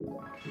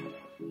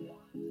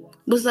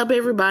What's up,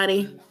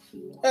 everybody?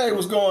 Hey,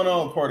 what's going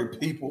on, party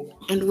people?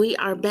 And we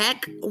are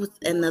back with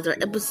another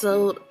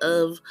episode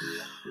of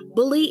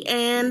Bully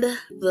and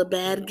the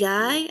Bad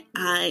Guy.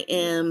 I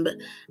am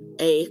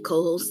a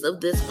co-host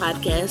of this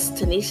podcast,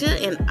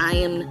 Tanisha, and I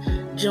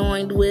am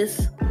joined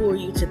with, who are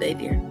you today,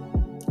 dear?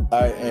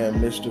 I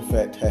am Mr.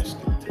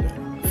 Fantastic today.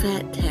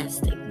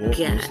 Fantastic. Yes,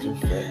 God.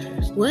 Mr.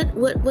 Fantastic.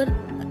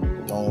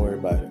 What? Don't worry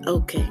about it.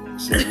 Okay.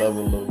 It's a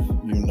level of,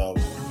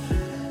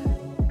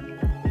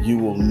 you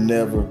will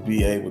never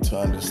be able to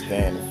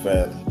understand and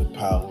fathom the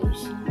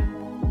powers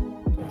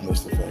of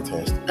Mr.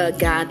 Fantastic.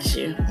 Got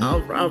you.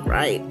 All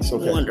right. It's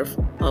okay.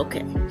 Wonderful.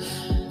 Okay.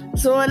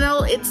 So I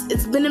know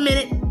it's been a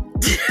minute.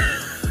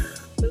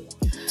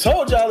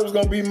 Told y'all it was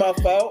gonna be my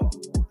fault.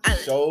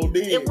 Sure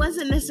did. It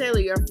wasn't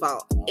necessarily your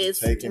fault.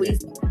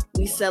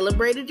 We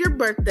celebrated your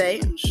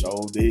birthday.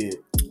 Sure did.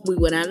 We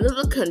went out of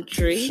the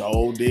country.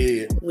 Sure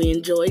did. We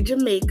enjoyed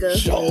Jamaica.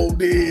 Sure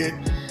did.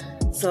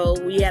 So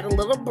we had a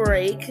little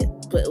break,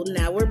 but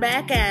now we're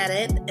back at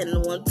it.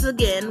 And once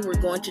again,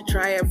 we're going to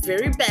try our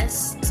very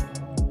best.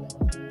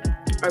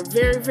 Our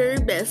very, very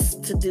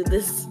best to do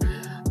this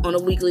on a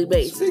weekly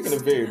basis. Speaking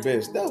of very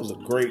best, that was a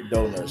great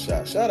donut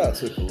shot. Shout out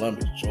to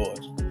Columbus,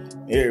 Georgia.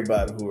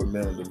 Everybody who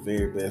remembers the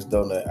very best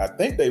donut. I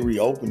think they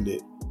reopened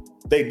it.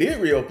 They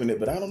did reopen it,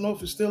 but I don't know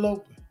if it's still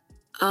open.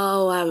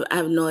 Oh, I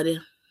have no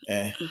idea.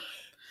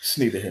 It's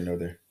neither here nor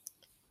there.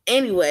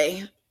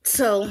 Anyway,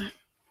 so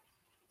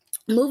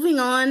moving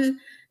on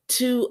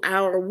to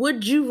our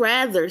Would You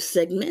Rather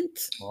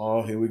segment.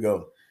 Oh, here we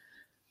go.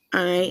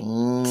 All right.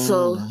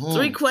 So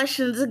 3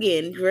 questions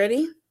again. You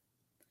ready?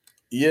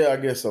 Yeah, I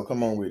guess so.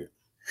 Come on with it.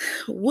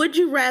 Would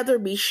you rather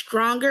be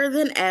stronger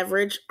than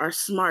average or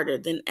smarter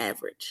than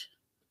average?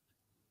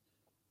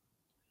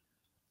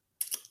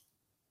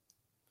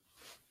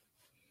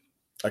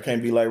 I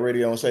can't be like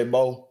radio and say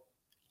Bo.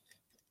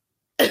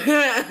 No.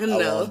 I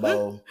want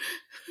Bo.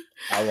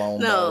 I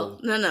want Bo.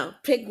 No.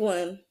 Pick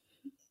one.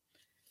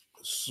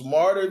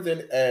 Smarter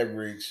than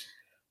average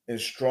and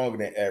stronger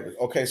than average.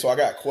 Okay, so I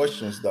got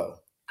questions though.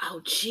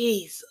 Oh,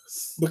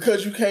 Jesus.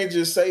 Because you can't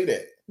just say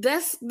that.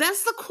 That's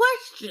the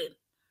question.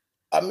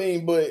 I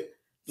mean, but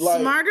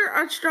like smarter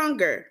or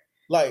stronger?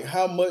 Like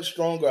how much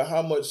stronger,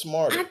 how much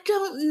smarter? I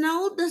don't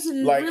know.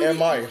 Doesn't like really...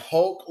 am I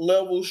Hulk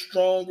level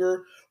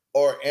stronger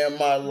or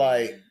am I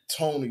like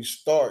Tony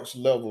Stark's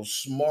level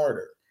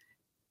smarter?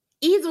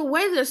 Either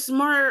way, they're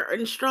smarter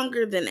and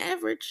stronger than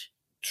average.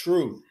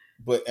 True.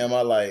 But am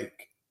I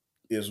like,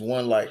 is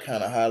one like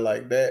kind of high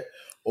like that?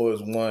 Or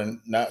is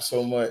one not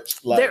so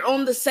much? Like they're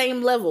on the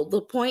same level.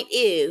 The point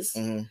is,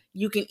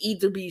 you can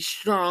either be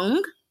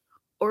strong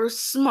or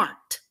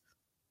smart.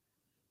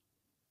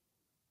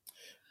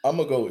 I'm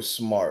going to go with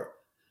smart.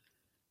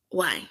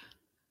 Why?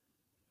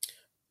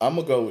 I'm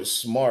going to go with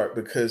smart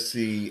because,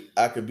 see,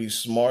 I could be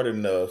smart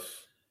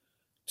enough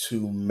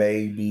to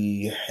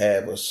maybe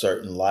have a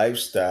certain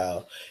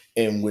lifestyle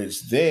in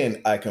which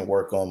then I can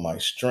work on my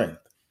strength.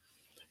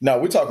 Now,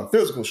 we're talking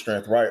physical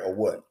strength, right? Or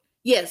what?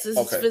 Yes, this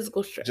is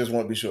physical strength. Just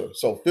want to be sure.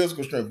 So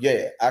physical strength,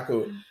 yeah, I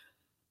could,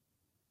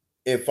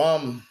 if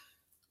I'm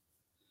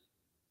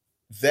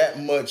that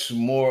much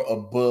more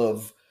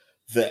above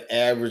the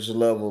average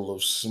level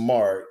of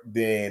smart,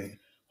 then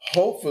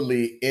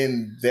hopefully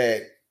in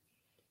that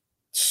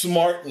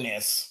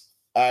smartness,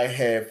 I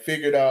have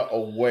figured out a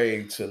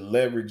way to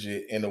leverage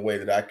it in a way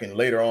that I can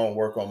later on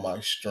work on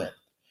my strength.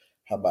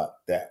 How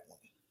about that one?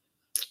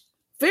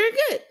 Very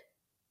good.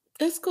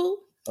 That's cool.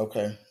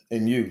 Okay.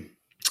 And you?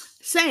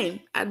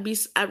 Same. I'd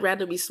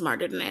rather be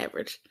smarter than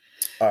average.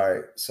 All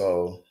right.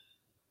 So,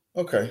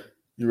 okay.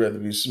 You'd rather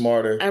be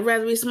smarter? I'd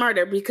rather be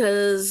smarter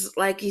because,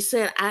 like you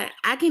said,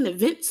 I can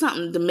invent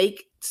something to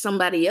make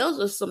somebody else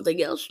or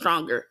something else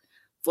stronger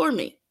for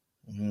me.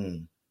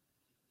 I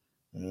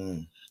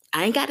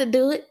ain't got to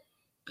do it.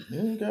 You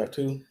ain't got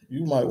to.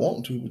 You might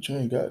want to, but you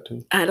ain't got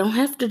to. I don't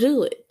have to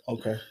do it.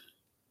 Okay.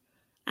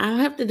 I don't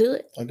have to do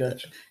it. I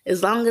got you.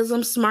 As long as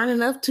I'm smart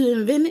enough to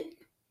invent it,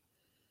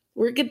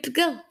 we're good to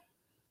go.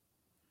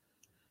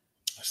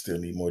 I still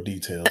need more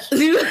details.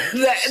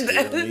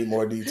 Need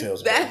more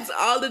details. That's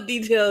all the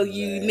detail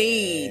you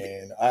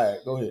need. All right,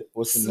 go ahead.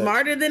 What's the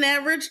smarter than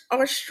average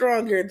or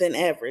stronger than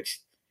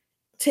average?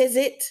 'Tis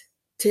it,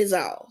 'tis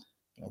all.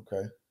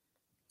 Okay.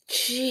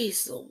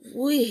 Jeez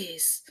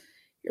Louise.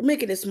 You're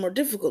making this more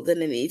difficult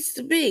than it needs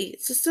to be.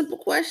 It's a simple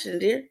question,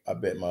 dear. I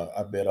bet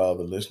all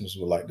the listeners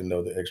would like to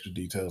know the extra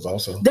details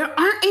also. There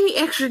aren't any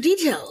extra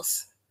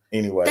details.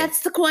 Anyway.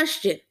 That's the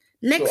question.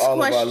 Next so all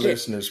question. of our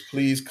listeners,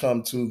 please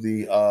come to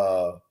the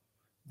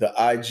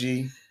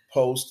IG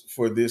post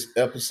for this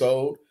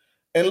episode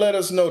and let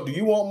us know, do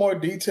you want more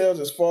details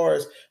as far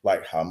as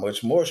like how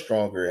much more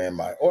stronger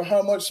am I or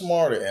how much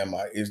smarter am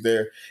I? Is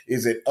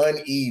it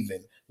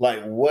uneven?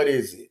 Like, what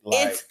is it?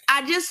 Like,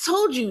 I just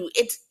told you,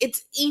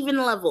 it's even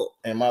level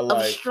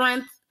of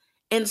strength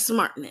and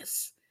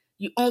smartness.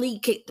 You only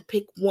get to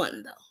pick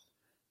one,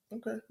 though.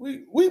 Okay,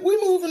 we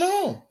moving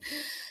on.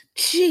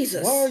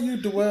 Jesus. Why are you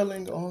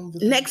dwelling on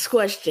the next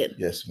question?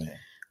 Yes, ma'am.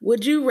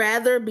 Would you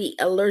rather be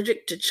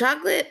allergic to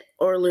chocolate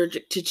or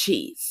allergic to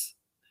cheese?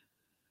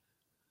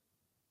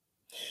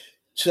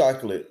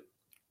 chocolate.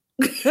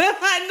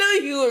 I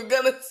knew you were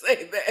gonna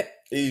say that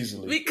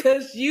Easily.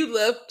 because you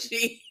love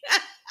cheese.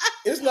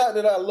 It's not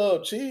that I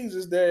love cheese,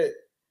 it's that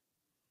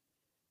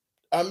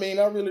I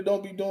really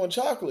don't be doing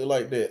chocolate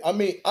like that.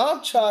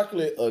 I'm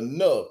chocolate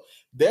enough.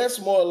 That's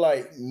more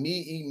like me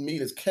eating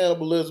meat as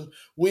cannibalism.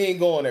 We ain't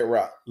going that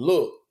route.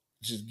 Look,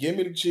 just give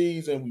me the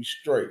cheese and we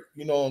straight.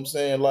 You know what I'm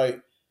saying?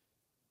 Like,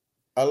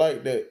 I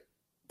like that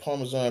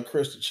Parmesan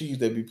crusted cheese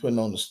they be putting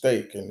on the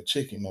steak and the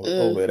chicken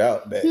over at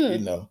Outback. You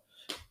know,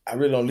 I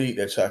really don't need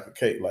that chocolate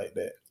cake like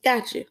that.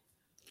 Gotcha.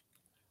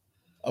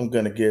 I'm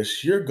gonna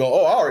guess you're going.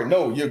 Oh, I already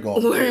know you're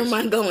going. Where am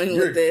I going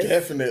with this? You're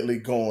definitely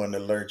going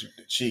allergic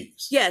to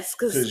cheese. Yes,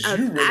 because I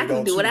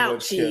can do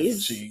without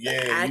cheese.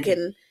 Yeah, I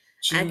can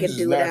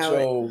do without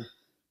it.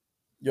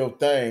 Your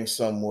thing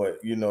somewhat.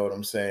 You know what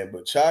I'm saying?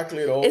 But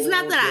chocolate. Oh, it's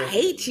not that I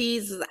hate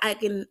cheese. I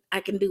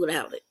can do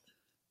without it.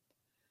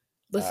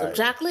 But some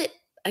chocolate,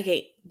 I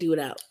can't do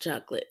without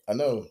chocolate. I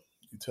know.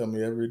 You tell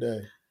me every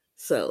day.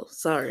 So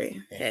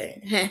sorry.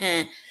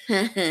 Hey.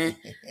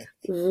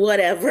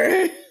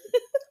 Whatever.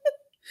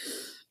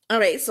 All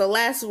right, so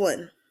last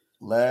one.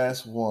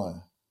 Last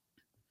one.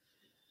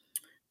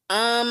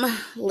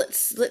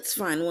 Let's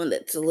find one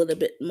that's a little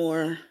bit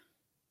more.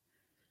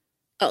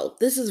 Oh,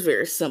 this is a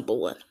very simple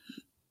one.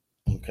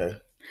 Okay.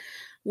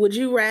 Would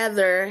you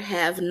rather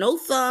have no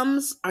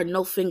thumbs or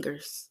no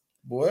fingers?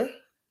 Boy.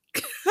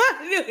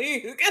 I knew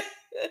you.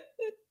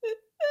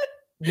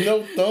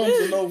 No thumbs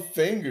and no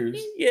fingers?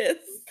 Yes.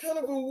 What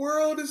kind of a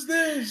world is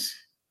this?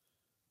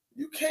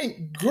 You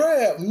can't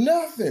grab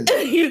nothing.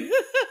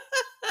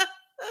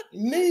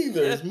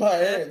 Neither is my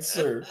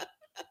answer.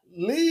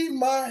 Leave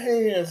my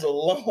hands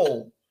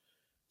alone.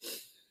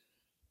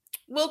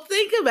 Well,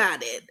 think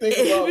about it. Think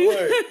about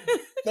what?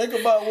 Think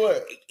about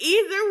what?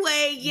 Either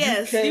way,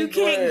 yes, you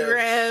can't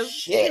grab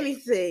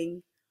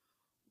anything.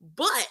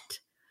 But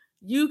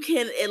you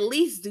can at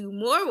least do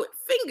more with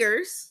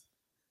fingers.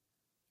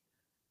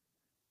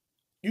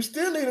 You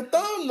still need a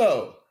thumb,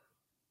 though.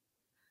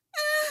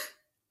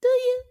 Do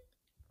you?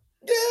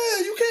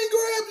 Yeah, you can't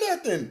grab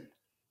nothing.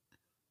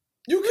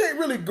 You can't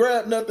really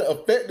grab nothing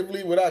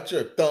effectively without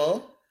your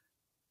thumb.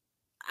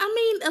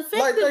 Effectively.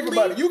 Like, think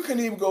about it. You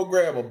couldn't even go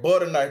grab a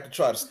butter knife to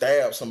try to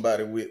stab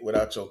somebody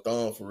without your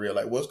thumb for real.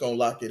 Like, what's going to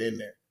lock it in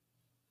there?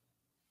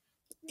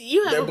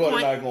 You have that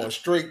butter knife going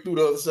straight through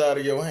the other side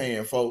of your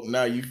hand, folks.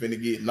 Now you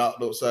finna get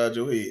knocked upside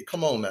your head.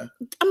 Come on now.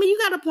 You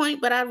got a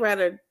point, but I'd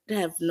rather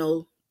have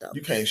no thumb.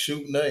 You can't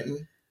shoot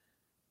nothing.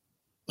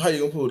 How you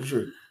gonna pull the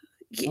trigger?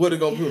 What are they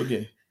gonna pull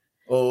again?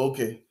 Oh,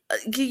 okay.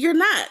 You're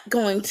not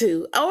going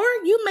to. Or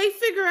you may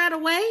figure out a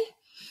way.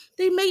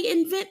 They may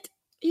invent,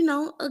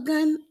 a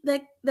gun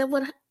that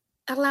would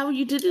allow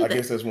you to do that. I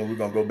guess that's when we're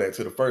going to go back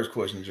to the first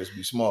question, just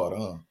be smarter,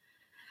 huh?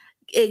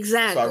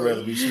 Exactly. So I'd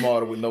rather be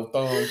smarter with no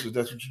thumbs, if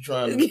that's what you're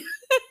trying to do.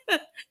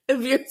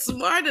 If you're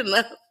smart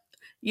enough,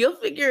 you'll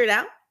figure it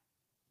out.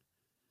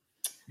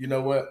 You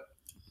know what?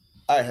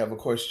 I have a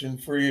question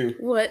for you.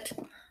 What?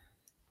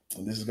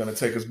 And this is going to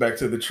take us back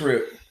to the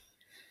trip.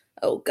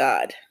 Oh,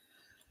 God.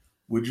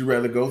 Would you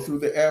rather go through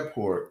the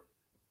airport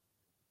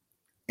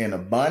in a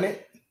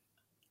bonnet,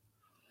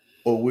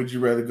 or would you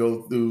rather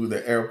go through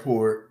the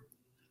airport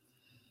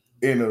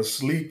in a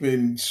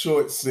sleeping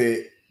short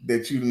set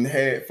that you done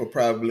had for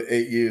probably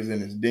 8 years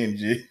and it's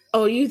dingy?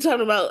 Oh, you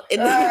talking about?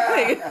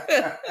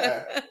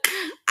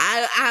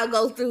 I'll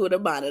go through with a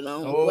bonnet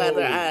on. Oh.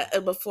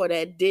 Whether before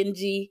that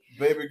dingy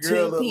baby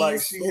girl looked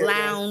like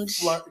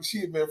lounge. She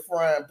had been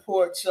frying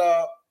pork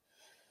chop.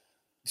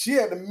 She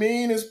had the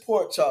meanest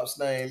pork chops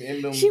name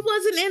in them. She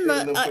wasn't in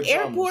the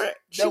airport.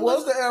 That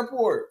was the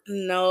airport.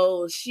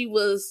 No, she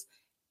was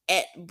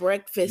at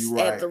breakfast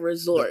at the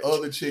resort. The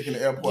other chick in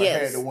the airport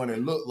had the one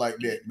that looked like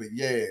that, but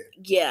yeah.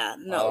 Yeah,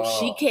 no,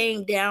 she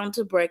came down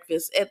to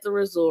breakfast at the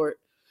resort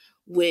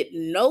with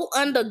no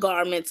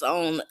undergarments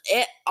on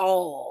at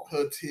all.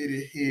 Her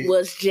titty head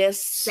was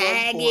just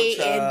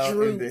saggy and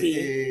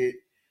droopy.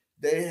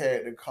 They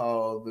had to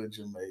call the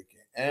Jamaican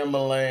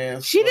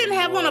ambulance. She didn't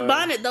have on a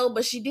bonnet though,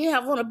 but she did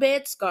have on a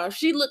bed scarf.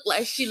 She looked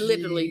like she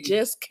literally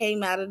just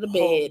came out of the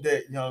bed.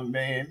 That young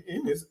man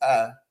in his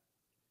eye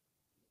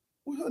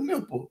with her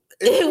nipple.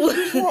 It was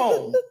just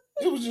wrong.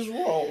 It was just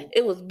wrong.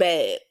 It was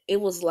bad.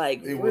 It was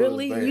like,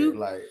 really?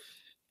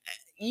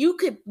 You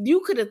could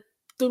have.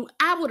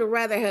 I would have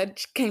rather her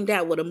came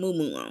down with a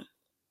muumuu on.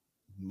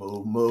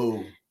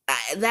 Moo.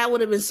 That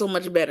would have been so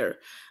much better.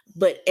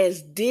 But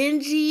as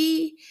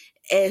dingy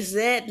as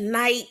that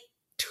night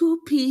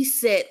 2-piece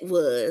set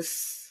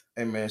was.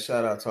 Hey man,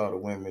 shout out to all the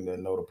women that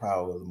know the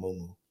power of the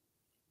muumuu.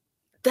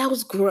 That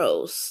was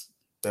gross.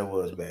 That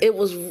was bad. It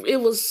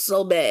was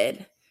so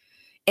bad.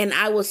 And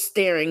I was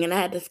staring and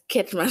I had to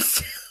catch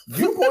myself.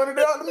 You pointed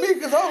it out to me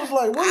because I was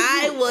like, what?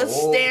 I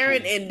was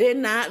staring and did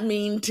not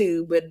mean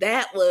to, but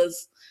that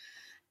was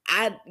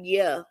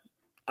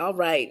all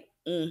right.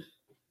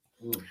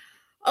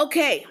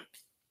 Okay.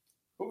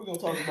 What are we going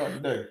to talk about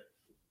today?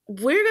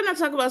 We're going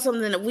to talk about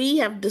something that we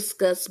have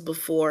discussed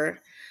before.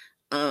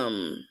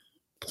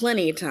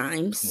 plenty of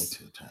times.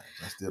 Plenty of times.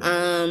 I still don't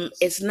know what it is.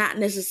 It's not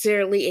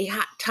necessarily a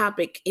hot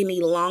topic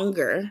any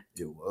longer.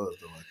 It was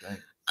though, I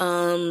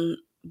think.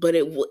 But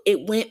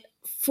it went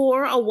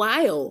for a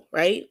while,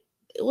 right?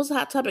 It was a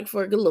hot topic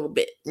for a good little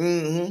bit.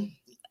 Mm-hmm.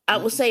 I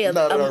would say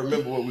now that I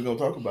remember what we're gonna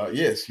talk about.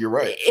 Yes, you're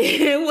right.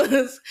 It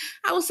was,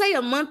 I would say,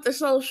 a month or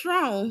so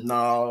strong.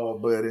 No,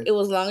 buddy. It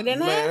was longer than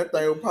that. Man, that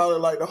thing was probably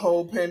like the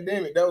whole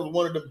pandemic. That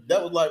was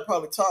that was like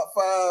probably top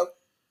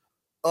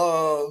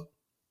 5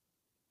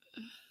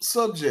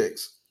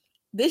 subjects.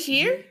 This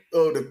year?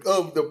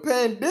 Of the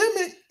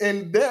pandemic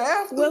and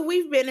thereafter. Well,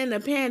 we've been in a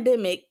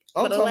pandemic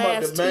for the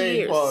last 2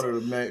 years. I'm talking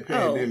about the main part of the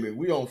pandemic.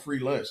 We on free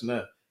lunch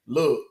now.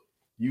 Look,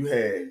 you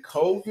had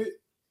COVID.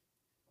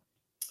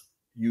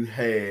 You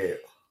had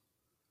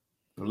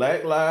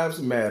Black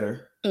Lives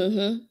Matter.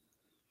 Mm-hmm.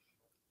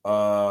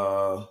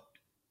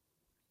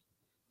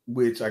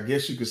 Which I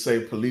guess you could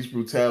say police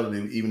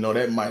brutality, even though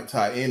that might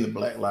tie into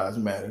Black Lives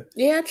Matter.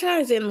 Yeah, it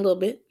ties in a little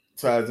bit.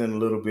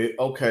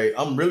 Okay,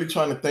 I'm really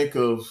trying to think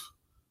of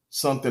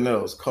something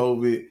else.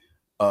 COVID.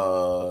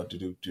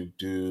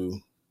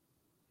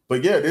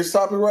 But yeah, this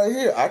topic right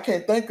here, I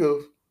can't think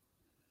of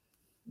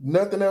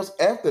nothing else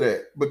after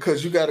that,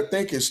 because you got to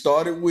think it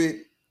started with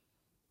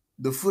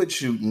the foot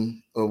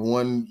shooting of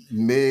one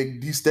Meg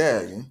Thee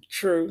Stallion.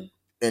 True.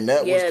 And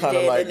that was kind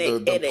of like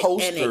the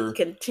poster. And it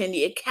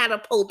continued, it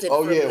catapulted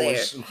from there.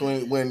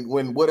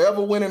 When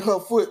whatever went in her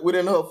foot,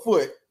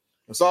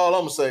 that's all I'm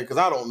going to say, because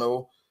I don't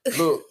know.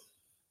 Look,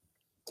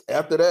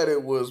 after that,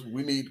 it was,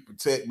 we need to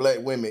protect Black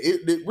women.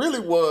 It really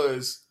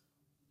was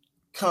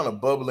kind of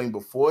bubbling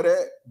before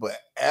that, but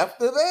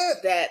after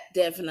that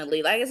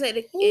definitely, like I said,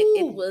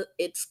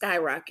 it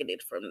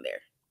skyrocketed from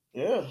there.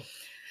 Yeah.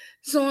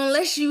 So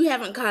unless you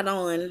haven't caught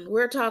on,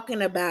 we're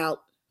talking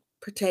about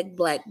protect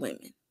Black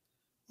women.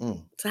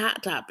 It's a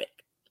hot topic.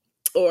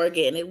 Or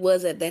again, it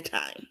was at that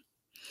time.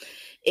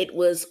 It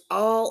was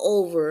all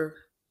over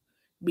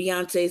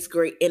Beyonce's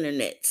great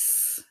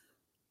internets.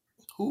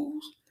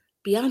 Whose?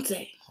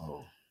 Beyonce.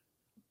 Oh.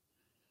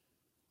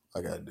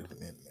 I got a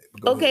different internet.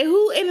 Okay,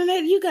 who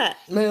internet you got?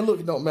 Man, look,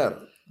 it don't matter.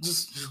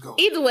 Just go.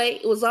 Either way,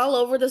 it was all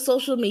over the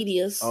social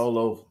medias. All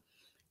over.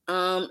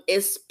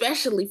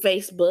 Especially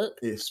Facebook.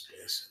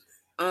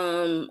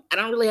 I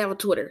don't really have a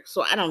Twitter,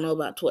 so I don't know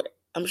about Twitter.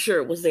 I'm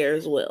sure it was there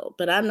as well,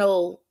 but I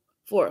know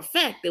for a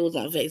fact it was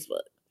on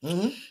Facebook.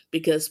 Mm-hmm.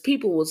 Because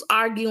people was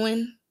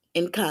arguing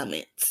in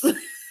comments.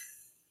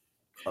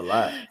 A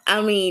lot.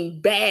 I mean,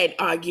 bad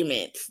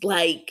arguments,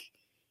 like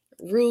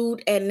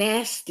rude and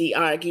nasty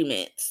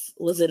arguments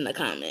was in the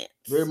comments.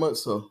 Very much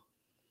so.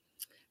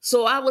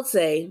 So I would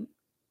say,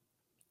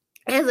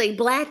 as a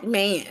Black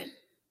man,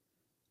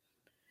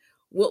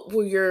 what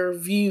were your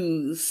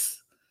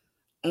views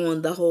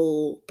on the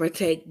whole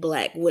protect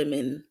Black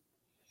women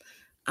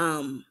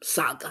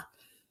saga?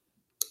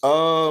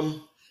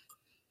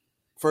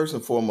 First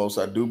and foremost,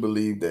 I do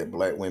believe that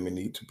Black women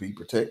need to be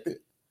protected.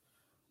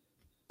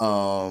 It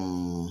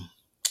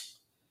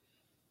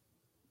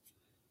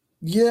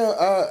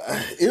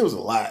was a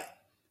lot.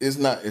 It's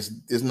not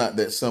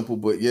that simple,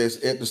 but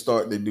yes, at the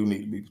start they do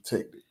need to be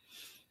protected.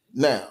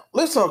 Now,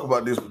 let's talk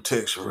about this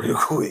protection real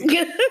quick.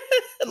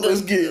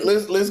 let's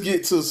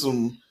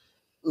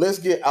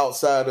get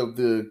outside of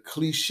the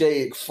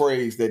cliched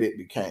phrase that it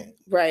became.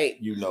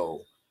 Right.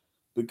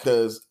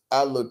 Because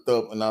I looked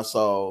up and I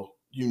saw,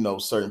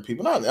 certain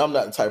people. I'm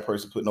not the type of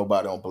person to put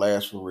nobody on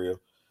blast for real.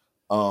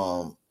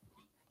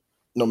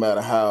 No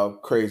matter how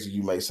crazy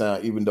you may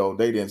sound, even though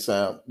they didn't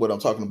sound, what I'm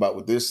talking about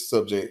with this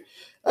subject,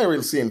 I didn't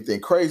really see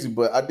anything crazy,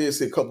 but I did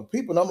see a couple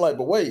people and I'm like,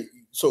 but wait,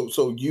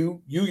 so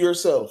you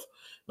yourself,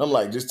 and I'm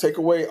like, just take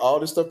away all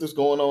the stuff that's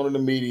going on in the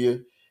media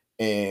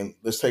and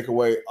let's take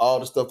away all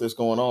the stuff that's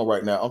going on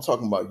right now. I'm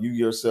talking about you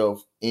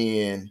yourself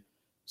in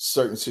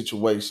certain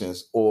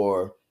situations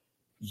or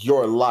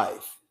your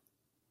life.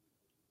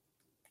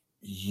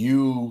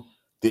 You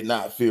did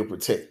not feel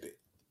protected.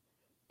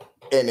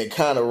 And it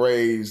kind of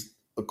raised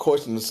a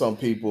question to some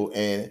people.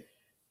 And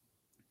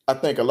I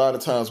think a lot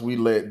of times we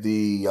let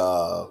the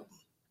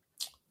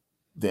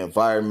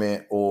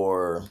environment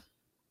or,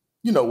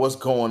 what's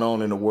going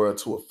on in the world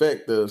to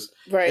affect us.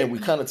 Right. And we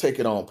kind of take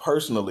it on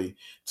personally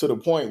to the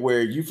point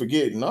where you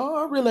forget, no,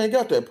 I really ain't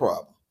got that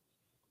problem.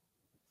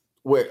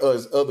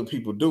 Whereas other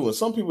people do. And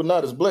some people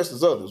not as blessed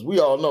as others. We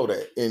all know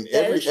that. In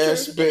every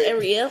aspect.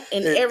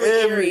 In every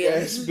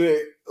area.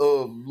 Aspect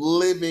of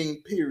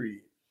living,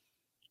 period.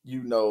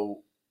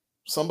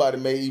 Somebody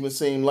may even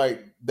seem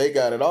like they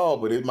got it all,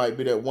 but it might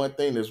be that one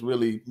thing that's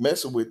really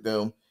messing with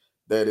them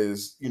that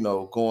is,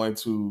 going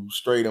to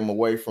stray them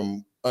away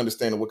from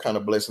understanding what kind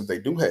of blessings they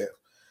do have.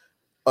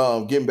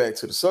 Getting back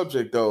to the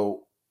subject,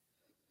 though,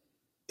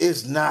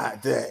 it's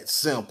not that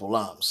simple.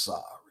 I'm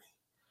sorry.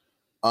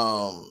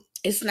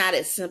 It's not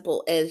as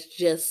simple as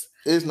just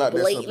it's not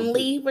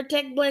blatantly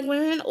protect Black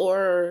women,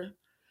 or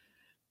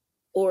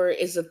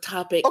is a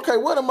topic. Okay,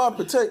 what am I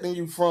protecting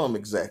you from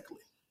exactly?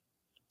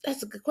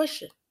 That's a good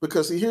question.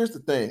 Because see, here's the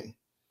thing.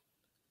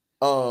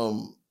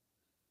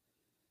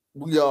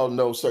 We all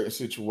know certain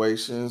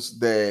situations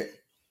that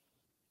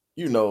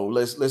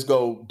let's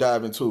go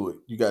dive into it.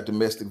 You got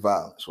domestic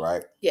violence,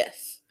 right?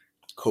 Yes.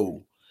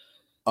 Cool.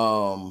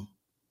 Well,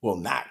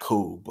 not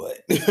cool,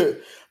 but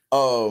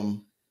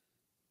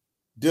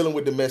dealing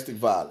with domestic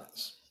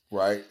violence,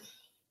 right?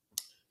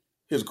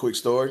 Here's a quick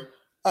story.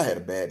 I had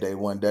a bad day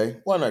one day.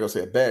 Well, I'm not gonna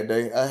say a bad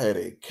day. I had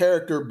a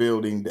character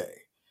building day.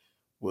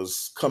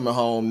 Was coming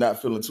home,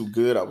 not feeling too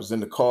good. I was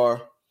in the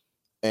car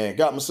and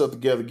got myself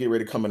together, get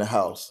ready to come in the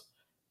house.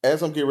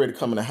 As I'm getting ready to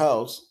come in the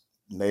house,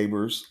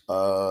 neighbors,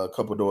 a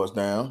couple doors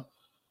down,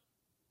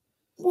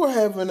 we're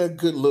having a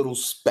good little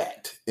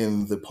spat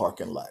in the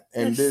parking lot.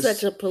 And That's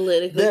such a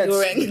politically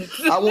correct.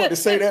 I want to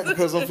say that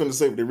because I'm finna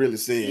say what they really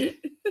said.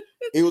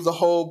 It was a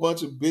whole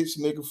bunch of bitch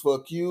nigga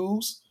fuck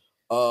yous.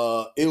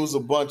 It was a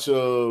bunch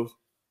of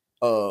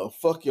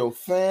fuck your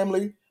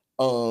family.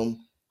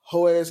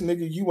 Hoe ass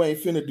nigga, you ain't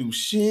finna do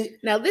shit.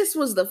 Now this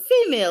was the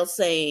female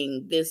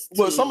saying this.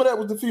 Well, some of that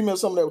was the female,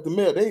 some of that was the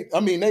male.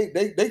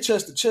 They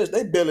chest to chest,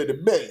 they belly to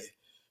belly.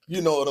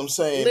 You know what I'm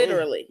saying?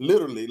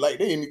 Literally, like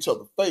they in each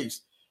other's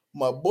face.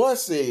 My boy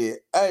said,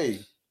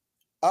 "Hey,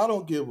 I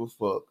don't give a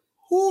fuck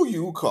who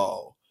you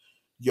call.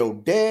 Your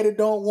daddy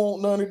don't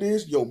want none of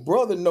this. Your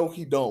brother know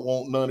he don't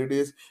want none of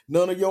this.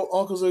 None of your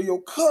uncles or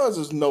your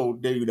cousins know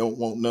they don't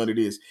want none of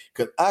this.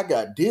 Because I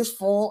got this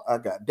form, I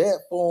got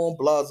that form,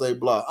 blah, blah,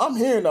 blah." I'm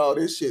hearing all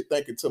this shit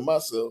thinking to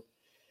myself,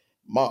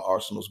 my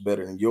arsenal's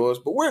better than yours,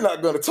 but we're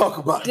not going to talk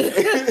about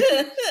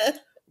that.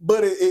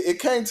 But it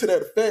came to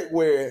that effect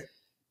where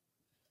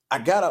I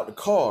got out the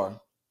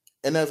car,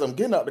 and as I'm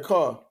getting out the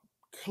car,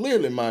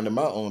 clearly minding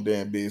my own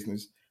damn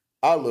business,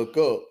 I look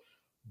up.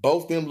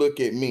 Both them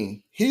look at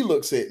me. He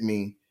looks at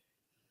me,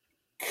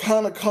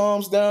 kind of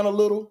calms down a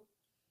little,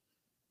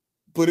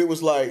 but it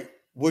was like,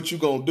 what you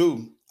gonna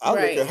do? I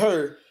look at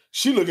her,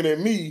 she looking at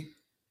me,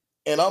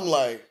 and I'm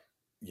like,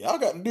 y'all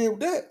got to deal with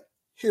that.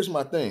 Here's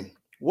my thing.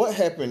 What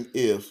happened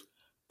if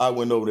I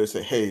went over there and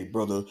said, "Hey,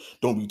 brother,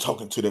 don't be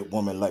talking to that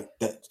woman like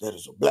that. That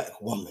is a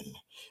black woman,"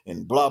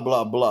 and blah,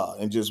 blah, blah,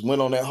 and just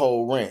went on that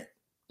whole rant.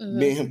 Mm-hmm.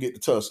 Me and him get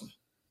to tussling.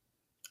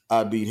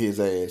 I beat his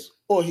ass,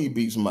 or he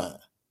beats mine.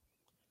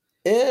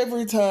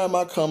 Every time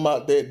I come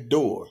out that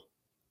door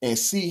and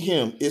see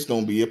him, it's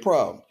going to be a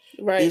problem.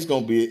 Right. It's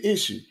going to be an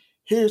issue.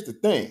 Here's the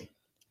thing.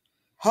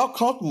 How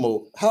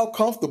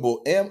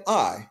comfortable am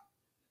I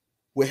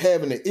with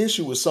having an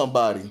issue with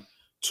somebody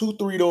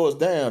 2-3 doors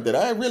down that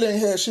I really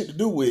ain't had shit to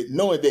do with,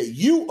 knowing that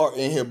you are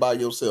in here by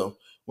yourself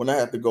when I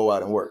have to go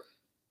out and work?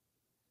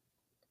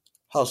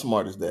 How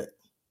smart is that?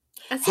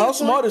 How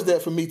smart is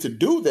that for me to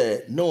do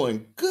that,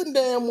 knowing good and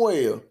damn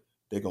well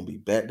they're going to be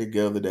back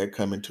together that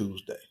coming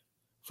Tuesday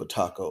for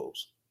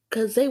tacos?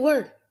 Because they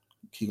were.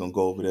 He going to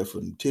go over there for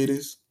them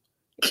titties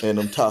and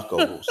them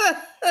tacos.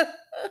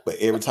 But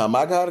every time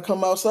I got to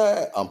come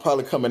outside, I'm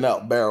probably coming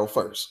out barrel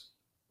first.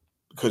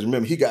 Because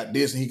remember, he got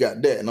this and he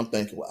got that. And I'm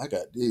thinking, well, I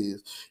got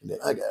this and then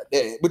I got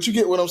that. But you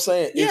get what I'm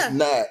saying? Yeah. It's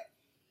not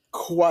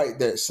quite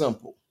that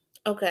simple.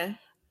 Okay.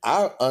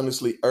 I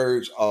honestly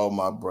urge all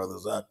my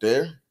brothers out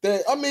there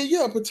that,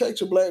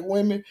 protect your black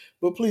women,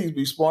 but please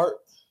be smart.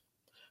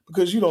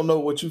 Because you don't know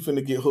what you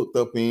finna get hooked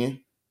up in.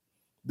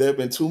 There have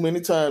been too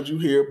many times you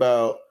hear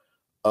about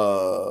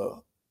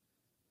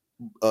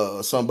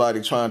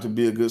somebody trying to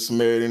be a good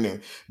Samaritan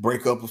and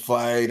break up a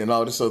fight and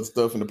all this other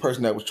stuff. And the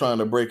person that was trying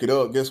to break it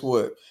up, guess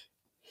what?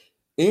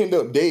 End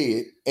up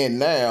dead. And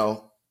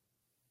now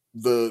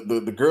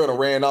the girl that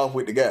ran off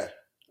with the guy.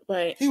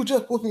 Right. He was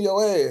just whooping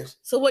your ass.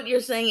 So what you're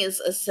saying is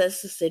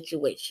assess the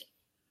situation.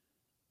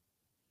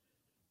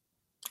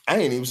 I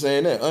ain't even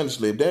saying that.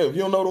 Honestly, if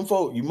you don't know them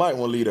folk, you might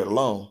want to leave that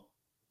alone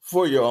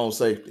for your own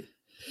safety.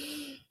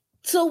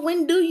 So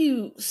when do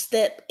you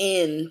step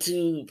in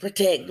to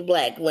protect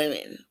black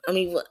women? I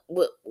mean,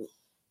 what?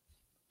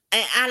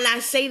 And I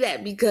say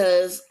that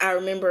because I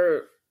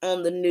remember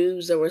on the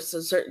news there was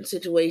a certain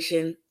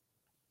situation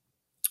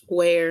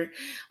where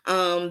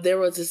there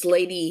was this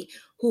lady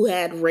who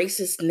had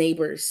racist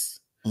neighbors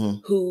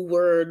who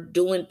were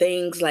doing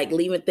things like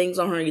leaving things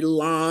on her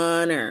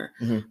lawn or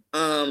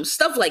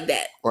stuff like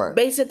that. Right.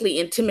 Basically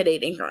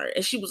intimidating her.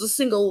 And she was a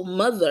single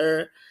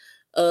mother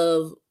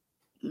of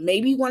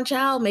maybe one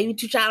child, maybe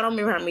 2 child. I don't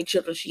remember how many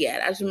children she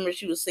had. I just remember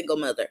she was a single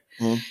mother.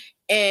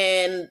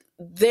 And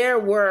there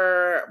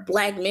were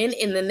black men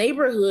in the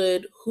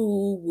neighborhood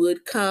who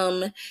would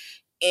come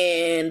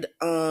and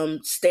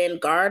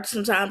stand guard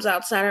sometimes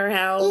outside her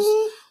house,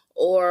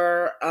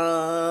 or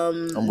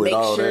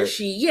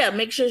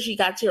make sure she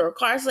got to her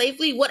car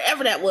safely,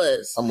 whatever that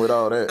was. I'm with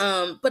all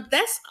that. But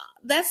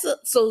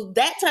so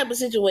that type of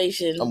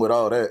situation. I'm with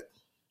all that.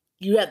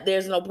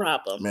 There's no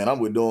problem. Man, I'm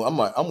with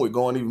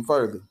going even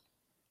further.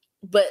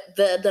 But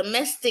the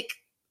domestic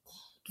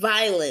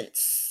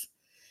violence.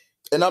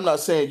 And I'm not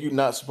saying you're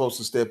not supposed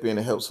to step in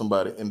and help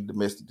somebody in a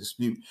domestic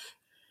dispute.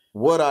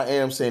 What I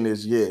am saying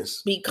is,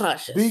 yes. Be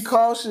cautious. Be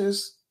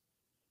cautious.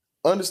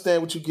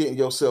 Understand what you're getting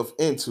yourself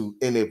into.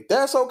 And if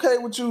that's okay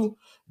with you,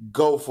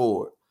 go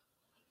for it.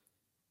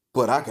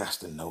 But I got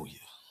to know you.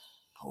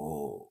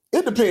 Oh,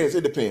 it depends.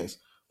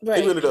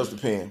 Right. It really does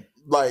depend.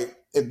 Like,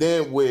 and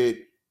then with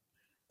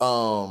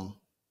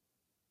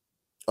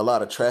a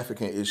lot of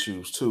trafficking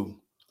issues too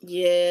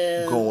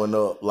Yeah. going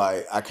up.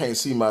 Like I can't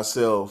see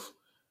myself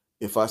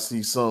if I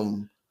see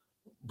some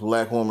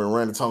black woman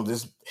running to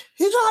this,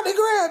 he tried to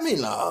grab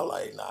me. Nah,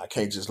 I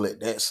can't just let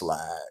that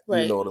slide.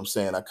 Right. You know what I'm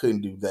saying? I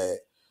couldn't do that.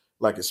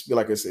 Like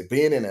I said,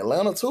 being in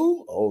Atlanta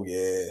too. Oh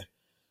yeah,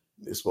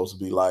 it's supposed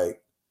to be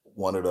like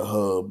one of the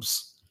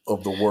hubs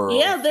of the world.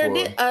 Yeah, there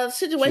did a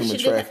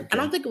situation. I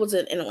don't think it was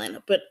in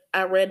Atlanta, but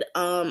I read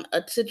a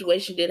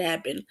situation did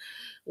happen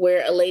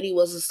where a lady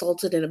was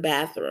assaulted in a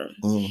bathroom,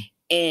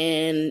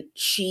 and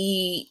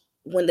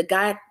when the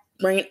guy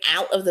ran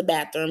out of the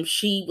bathroom,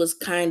 she was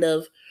kind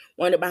of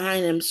running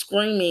behind him,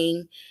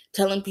 screaming,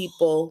 telling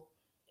people,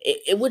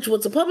 which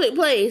was a public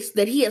place,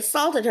 that he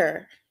assaulted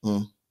her.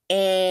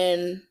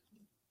 And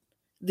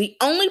the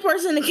only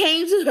person that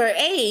came to her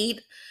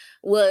aid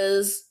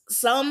was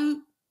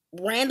some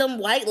random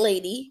white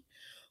lady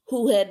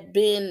who had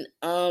been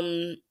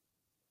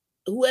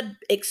who had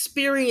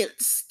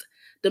experienced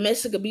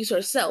domestic abuse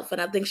herself,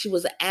 and I think she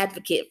was an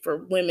advocate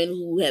for women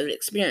who have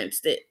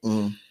experienced it.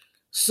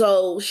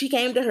 So she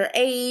came to her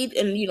aid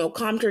and,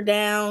 calmed her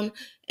down,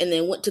 and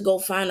then went to go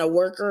find a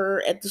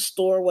worker at the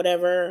store,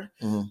 whatever.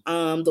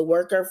 The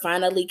worker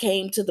finally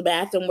came to the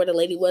bathroom where the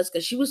lady was,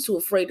 because she was too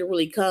afraid to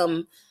really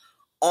come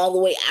all the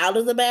way out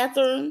of the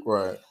bathroom.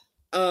 Right.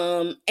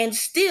 And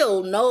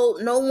still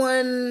no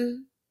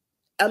one,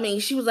 I mean,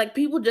 she was like,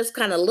 people just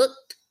kind of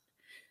looked.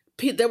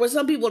 There were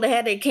some people that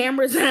had their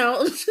cameras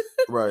out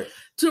right,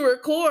 to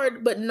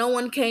record, but no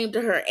one came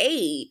to her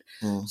aid.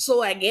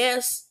 So I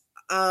guess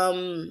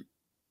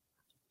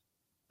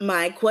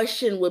my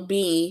question would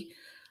be,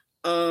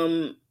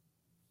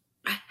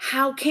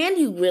 how can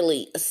you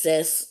really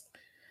assess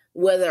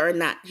whether or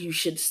not you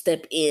should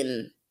step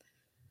in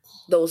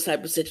those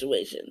type of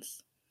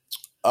situations?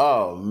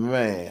 Oh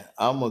man,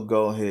 I'm gonna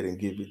go ahead and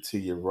give it to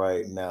you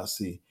right now.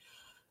 See,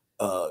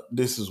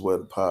 this is where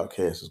the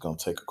podcast is gonna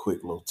take a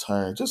quick little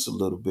turn, just a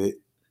little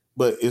bit,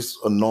 but it's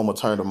a normal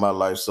turn of my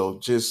life, so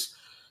just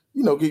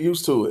get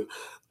used to it.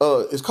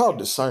 It's called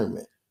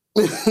discernment.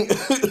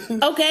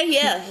 Okay,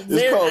 yeah,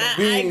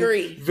 I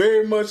agree.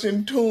 Very much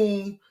in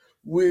tune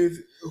with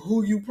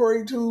who you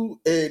pray to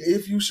and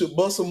if you should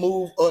bust a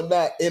move or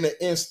not in an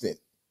instant.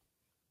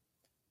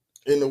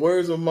 In the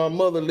words of my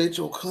mother, let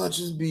your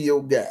conscience be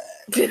your guide.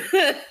 That's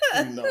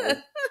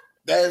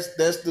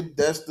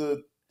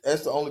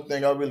the only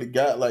thing I really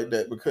got like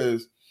that,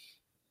 because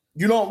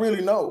you don't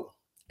really know.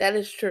 That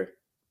is true.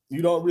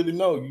 You don't really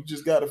know. You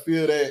just got to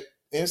feel that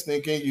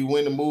instinct in you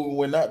when to move and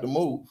when not to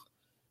move.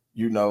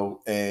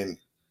 And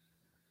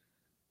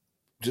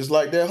just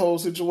like that whole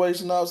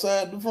situation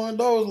outside the front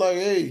door was like,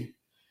 hey,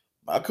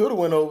 I could have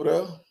went over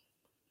there.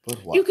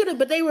 But why? You could have,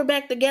 but they were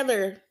back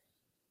together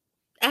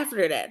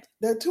after that.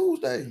 That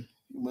Tuesday.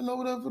 You went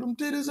over there for them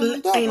titties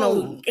and them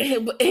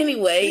tacos. But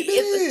anyway,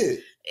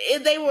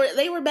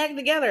 they were back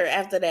together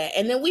after that.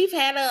 And then we've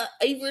had a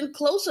even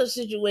closer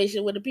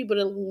situation with the people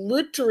that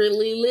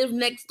literally live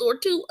next door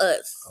to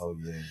us. Oh,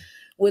 yeah.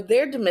 With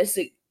their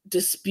domestic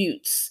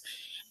disputes.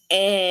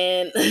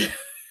 And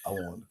I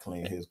wanted to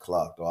clean his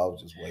clock, though. I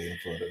was just waiting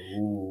for the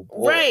ooh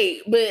boy. Right,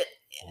 but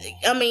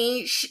I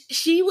mean,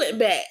 she went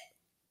back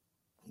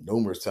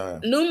numerous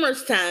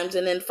times,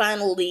 and then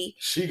finally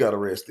she got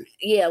arrested.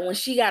 Yeah, when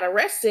she got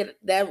arrested,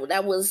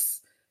 that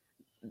was,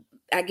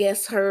 I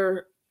guess,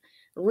 her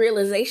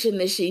realization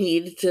that she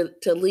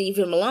needed to leave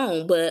him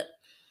alone. But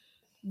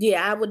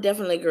yeah, I would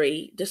definitely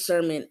agree.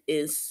 Discernment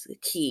is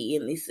key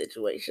in these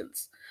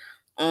situations.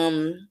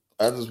 I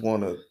just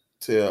want to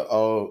tell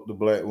all the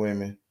black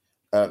women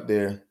out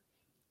there,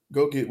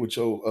 go get with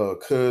your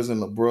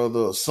cousin or brother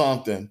or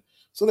something,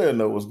 so they'll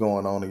know what's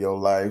going on in your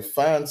life.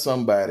 Find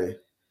somebody,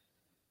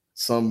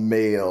 some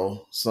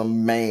male,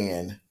 some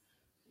man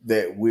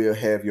that will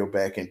have your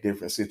back in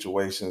different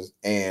situations,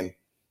 and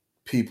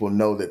people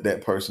know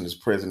that person is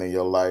present in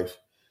your life.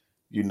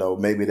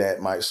 Maybe that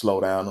might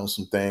slow down on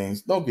some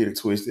things. Don't get it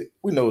twisted.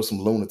 We know some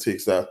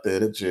lunatics out there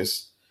that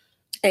just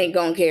ain't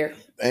gonna care.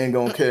 And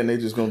they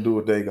just gonna do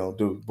what they gonna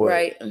do. But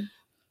right.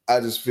 I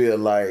just feel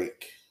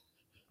like,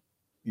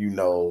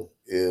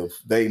 if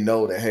they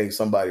know that, hey,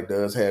 somebody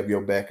does have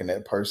your back and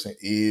that person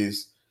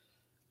is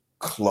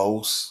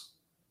close,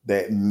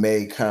 that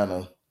may kind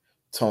of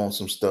tone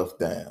some stuff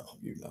down,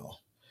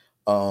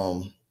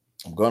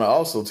 I'm going to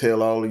also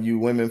tell all of you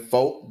women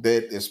folk,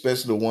 that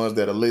especially the ones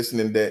that are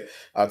listening, that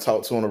I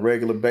talk to on a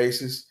regular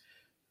basis,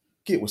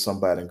 get with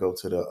somebody and go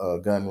to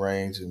the gun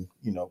range and,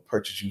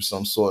 purchase you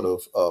some sort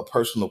of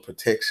personal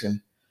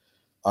protection.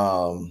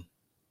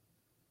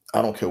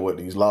 I don't care what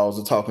these laws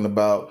are talking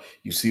about.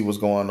 You see what's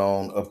going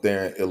on up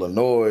there in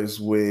Illinois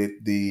with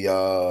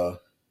the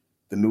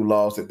new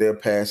laws that they're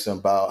passing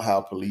about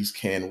how police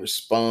can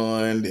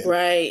respond, and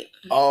right,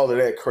 all of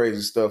that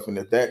crazy stuff. And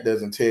if that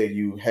doesn't tell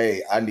you,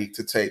 hey, I need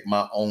to take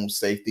my own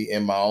safety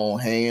in my own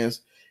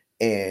hands,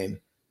 and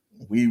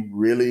we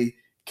really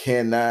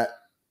cannot,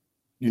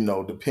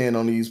 depend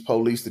on these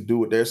police to do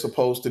what they're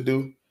supposed to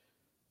do.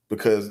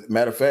 Because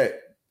matter of fact,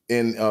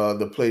 in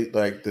the place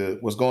like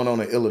what's going on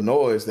in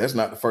Illinois, that's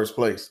not the first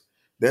place.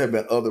 there have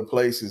been other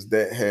places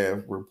that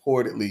have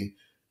reportedly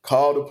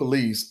called the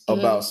police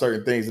about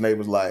certain things, and they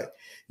was like,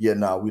 "Yeah,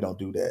 nah, we don't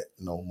do that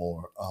no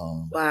more.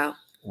 Wow.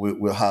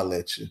 We'll holler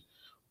at you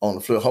on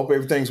the flip. Hope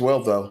everything's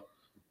well though."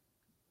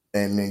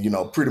 And then,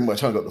 pretty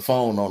much hung up the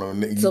phone on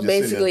them. And so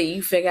basically,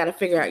 you got to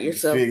figure out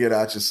yourself. Figure it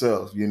out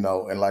yourself,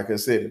 And like I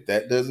said, if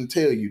that doesn't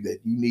tell you that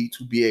you need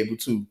to be able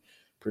to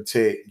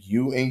protect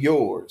you and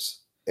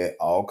yours at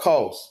all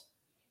costs,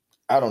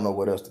 I don't know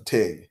what else to tell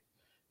you.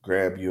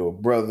 Grab your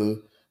brother,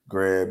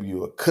 grab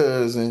your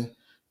cousin,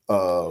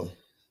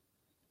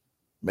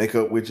 make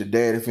up with your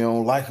dad if you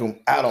don't like him.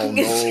 I don't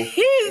know.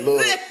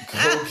 Look,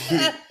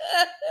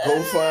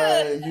 go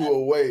find you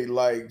a way.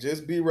 Like,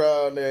 just be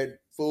around that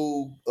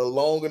fool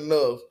long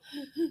enough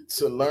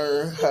to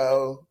learn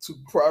how to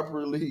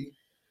properly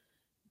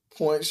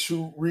point,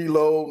 shoot,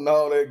 reload, and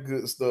all that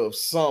good stuff.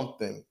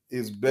 Something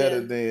is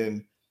better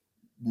than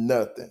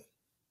nothing.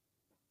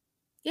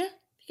 Yeah,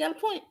 you got a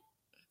point.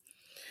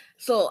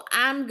 So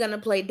I'm gonna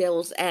play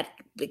devil's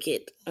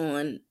advocate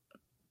on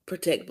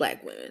protect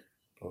Black women.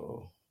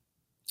 Oh.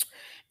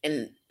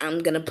 And I'm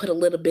gonna put a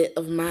little bit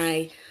of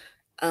my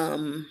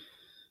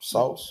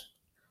sauce,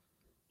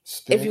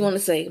 spin. If you want to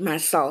say my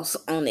sauce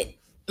on it,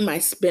 my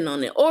spin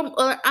on it, or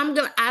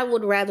I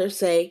would rather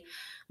say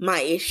my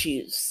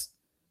issues.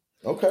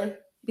 Okay.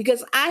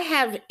 Because I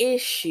have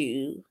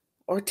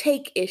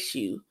take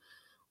issue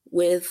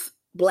with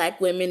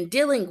Black women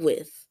dealing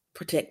with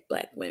protect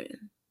Black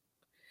women.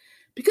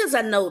 Because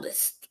I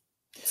noticed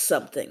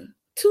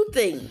two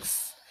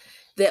things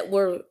that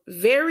were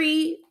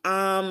very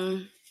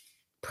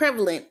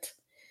prevalent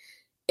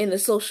in the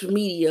social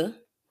media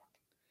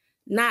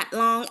not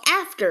long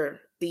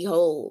after the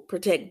whole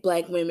protect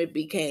Black women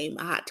became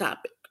a hot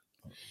topic.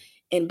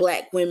 And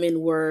Black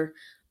women were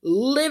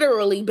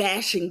literally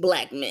bashing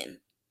Black men,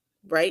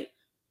 right?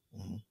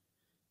 Mm-hmm.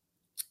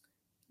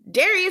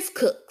 Darius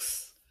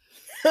Cooks.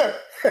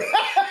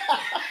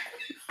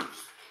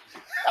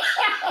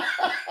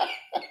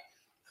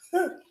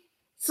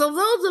 So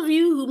those of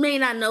you who may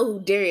not know who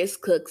Darius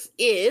Cooks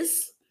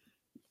is.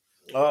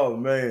 Oh,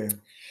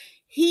 man.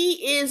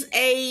 He is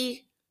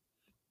a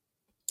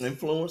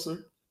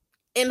influencer,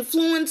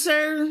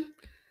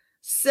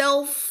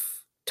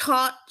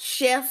 self-taught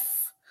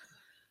chef.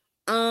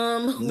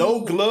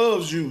 No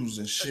gloves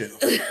using chef.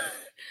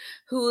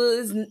 Who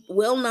is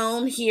well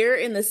known here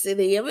in the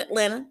city of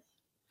Atlanta.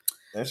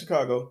 And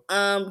Chicago.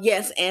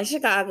 Yes, and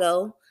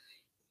Chicago.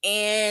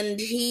 And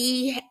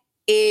he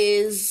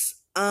is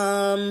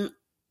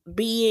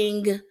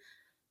being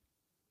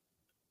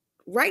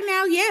right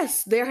now,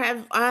 yes,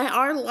 there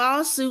are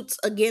lawsuits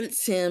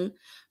against him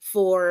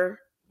for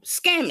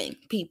scamming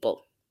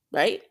people,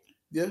 right?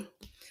 Yeah.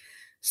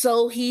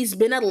 So he's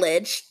been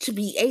alleged to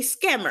be a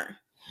scammer.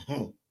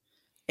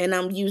 And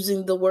I'm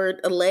using the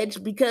word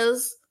alleged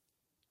because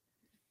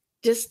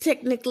just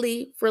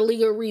technically, for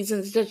legal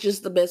reasons, that's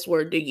just the best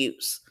word to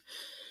use.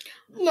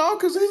 No,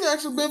 because he's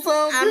actually been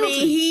found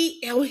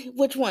guilty.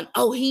 Which one?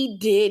 Oh, he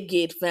did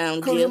get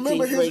found guilty. Because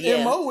remember,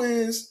 his MO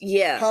is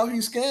how he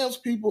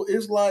scams people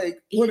is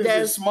like,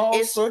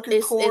 small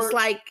circuit court? It's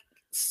like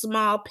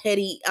small,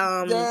 petty,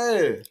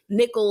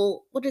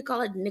 nickel, what do they call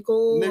it?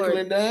 Nickel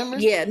and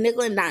diamond? Yeah,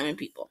 nickel and diamond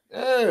people.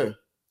 Yeah.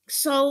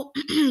 So,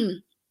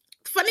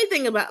 funny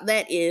thing about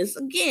that is,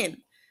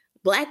 again,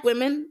 Black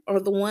women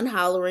are the one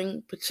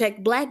hollering,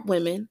 protect Black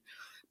women.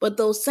 But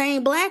those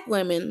same Black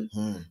women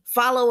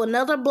follow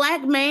another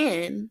Black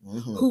man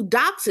who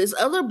doxes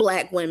other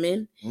Black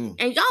women,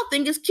 and y'all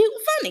think it's cute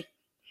and funny.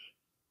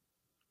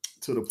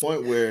 To the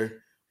point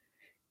where,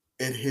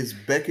 at his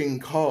beck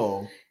and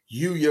call,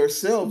 you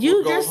yourself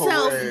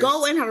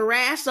go and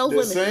harass those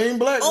women. The same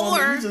Black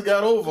woman you just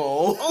got over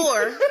on.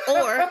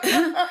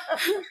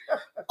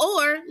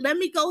 Or let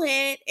me go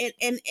ahead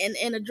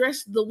and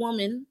address the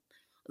woman,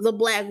 the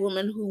Black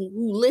woman who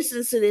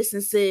listens to this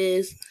and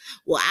says,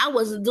 well, I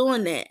wasn't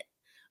doing that,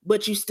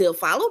 but you still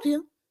followed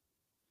him.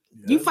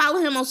 Yeah. You follow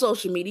him on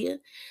social media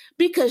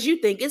because you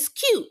think it's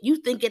cute.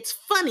 You think it's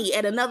funny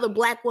at another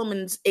Black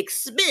woman's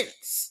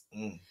expense,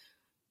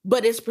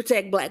 but it's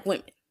protect Black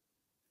women.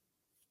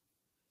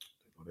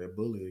 That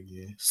bully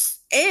again.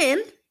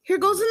 And here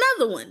goes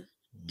another one.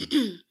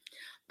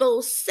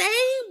 Those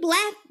same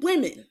Black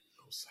women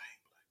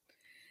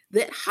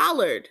that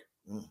hollered,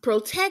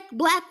 protect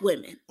Black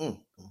women,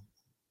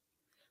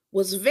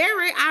 was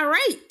very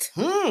irate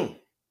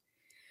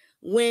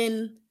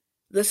when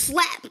the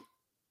slap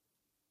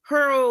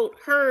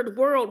heard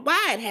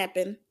worldwide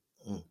happened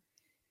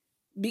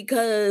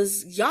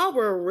because y'all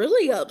were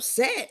really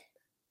upset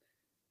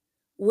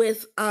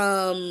with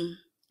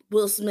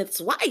Will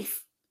Smith's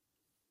wife.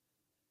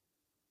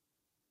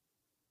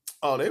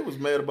 Oh, they was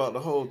mad about the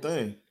whole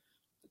thing.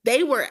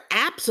 They were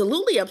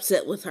absolutely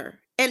upset with her.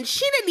 And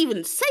she didn't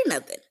even say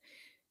nothing.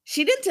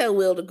 She didn't tell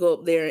Will to go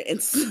up there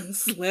and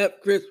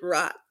slap Chris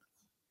Rock.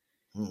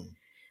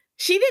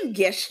 She didn't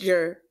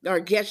gesture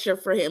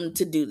for him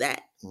to do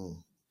that.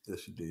 Yes,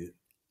 she did.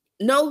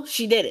 No,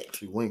 she didn't.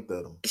 She winked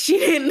at him. She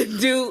didn't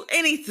do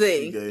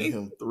anything. She gave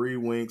him 3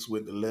 winks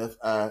with the left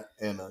eye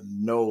and a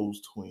nose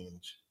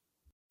twinge.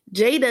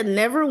 Jada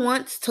never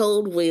once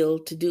told Will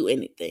to do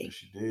anything. Yes,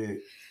 she did.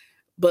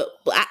 But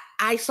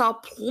I saw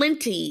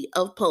plenty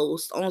of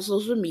posts on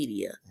social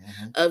media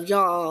of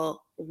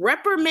y'all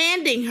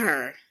reprimanding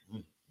her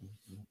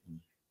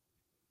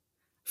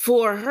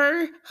for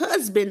her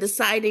husband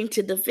deciding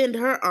to defend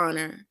her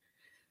honor.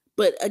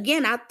 But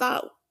again, I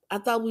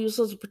thought we were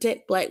supposed to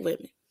protect Black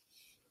women.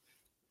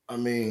 I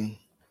mean,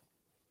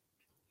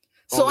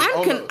 so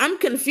I'm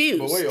confused.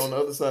 But wait, on the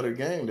other side of the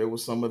game, there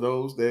was some of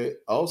those that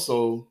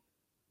also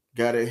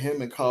got at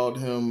him and called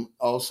him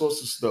all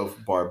sorts of stuff,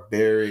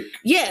 barbaric.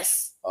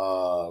 Yes.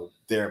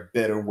 There are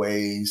better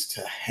ways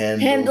to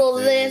handle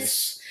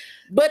this.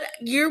 But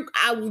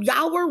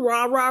y'all were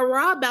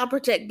rah about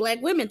protect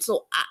Black women.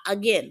 So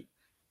again,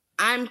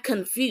 I'm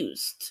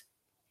confused.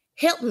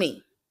 Help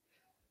me.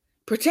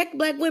 Protect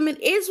Black women,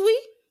 is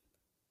we?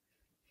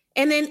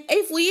 And then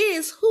if we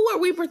is, who are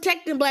we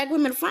protecting Black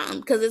women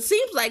from? Because it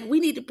seems like we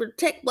need to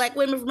protect Black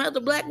women from other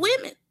Black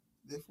women.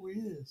 If we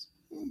is.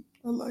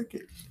 I like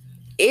it.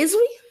 Is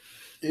we?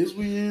 Is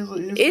we is or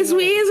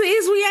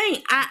is we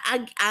ain't?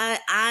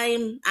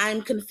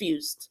 I'm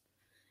confused.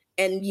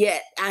 And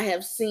yet I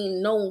have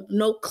seen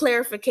no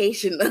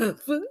clarification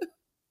of.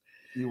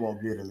 You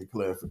won't get any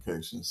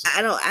clarifications.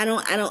 I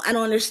don't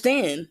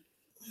understand.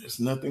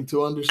 There's nothing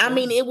to understand. I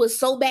mean, it was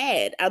so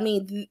bad. I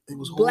mean, it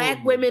was Black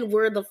horrible. women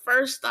were the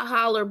first to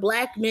holler,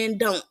 Black men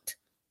don't.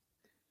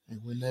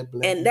 And when that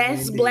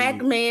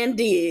Black man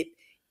did,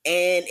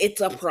 and it's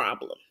a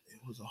problem.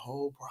 It was a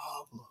whole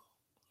problem.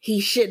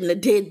 He shouldn't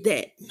have did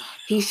that.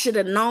 He should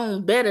have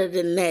known better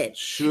than that.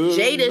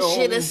 Jada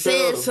should have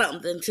said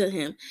something to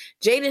him.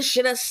 Jada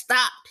should have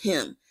stopped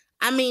him.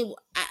 I mean,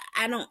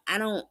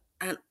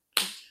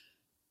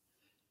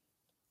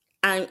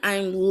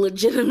 I'm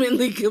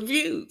legitimately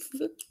confused.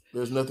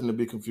 There's nothing to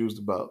be confused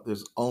about.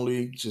 There's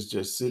only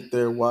just sit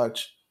there,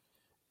 watch,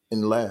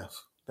 and laugh.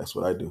 That's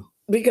what I do.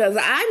 Because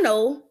I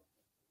know,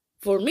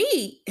 for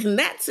me, in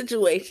that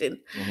situation,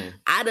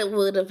 I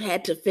would have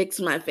had to fix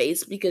my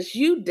face because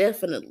you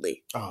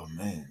definitely. Oh,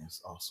 man,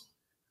 that's awesome.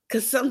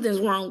 Because something's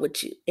wrong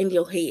with you in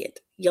your head.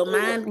 Your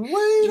mind,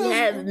 you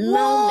have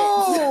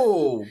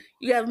moments.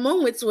 You have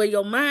moments where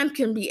your mind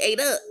can be ate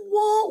up.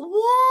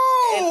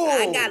 Whoa.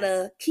 And I got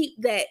to keep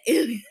that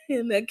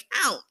in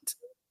account.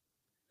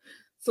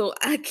 So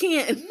I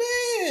can't.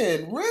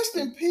 Man, rest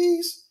in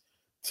peace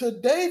to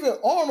David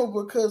Arnold,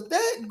 because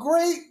that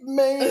great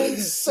man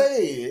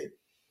said,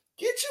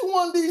 get you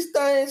one of these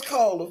things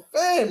called a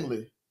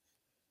family.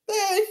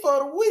 They ain't for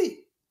the weak.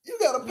 You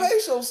got to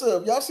pace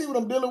yourself. Y'all see what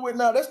I'm dealing with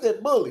now? That's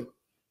that bully.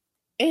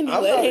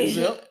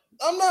 Anyway.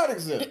 I'm not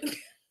exempt.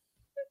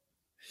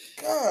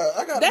 God,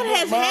 I got that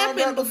has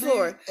happened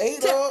before.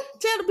 Tell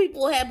the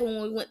people what happened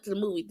when we went to the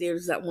movie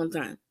theaters that one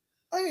time.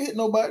 I ain't hit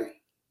nobody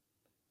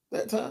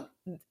that time.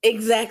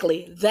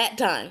 Exactly, that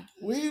time.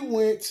 We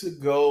went to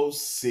go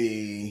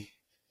see,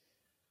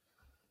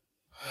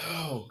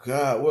 oh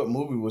God, what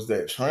movie was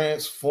that?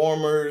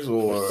 Transformers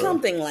or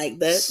something like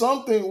that.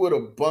 Something with a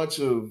bunch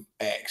of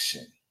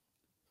action.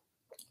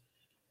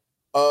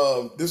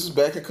 This is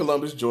back in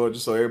Columbus, Georgia,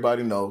 so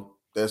everybody know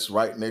that's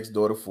right next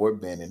door to Fort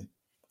Benning.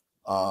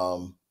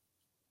 And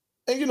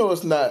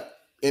it's not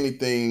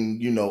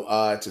anything,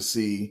 odd to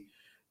see,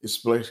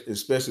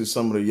 especially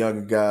some of the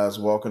younger guys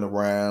walking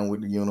around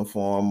with the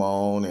uniform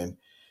on, and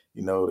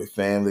their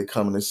family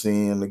coming to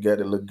see him. They got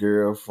a little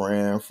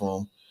girlfriend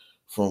from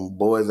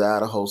Boise,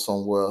 Idaho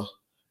somewhere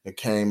that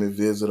came and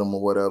visit them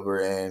or whatever.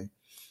 And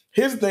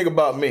here's the thing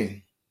about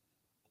me.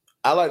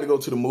 I like to go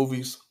to the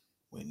movies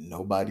when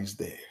nobody's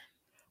there.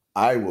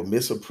 I will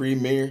miss a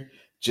premiere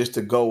just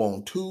to go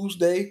on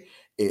Tuesday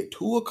at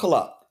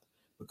 2:00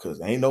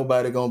 because ain't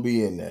nobody going to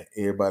be in there.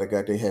 Everybody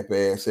got their happy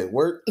ass at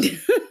work.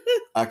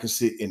 I can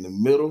sit in the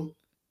middle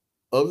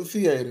of the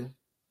theater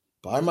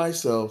by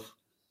myself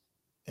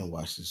and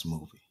watch this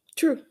movie.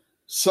 True.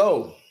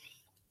 So,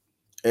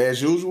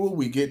 as usual,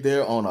 we get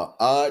there on an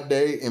odd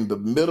day in the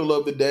middle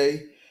of the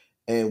day,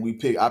 and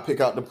I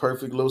pick out the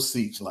perfect little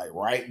seats, like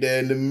right there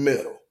in the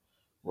middle,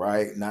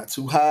 right? Not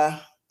too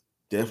high,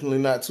 definitely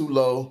not too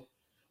low,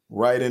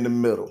 right in the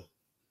middle.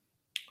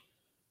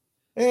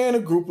 And a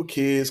group of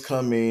kids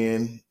come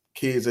in,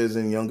 kids as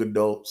in young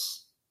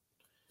adults,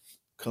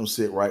 come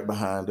sit right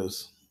behind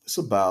us. It's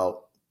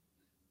about,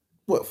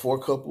 4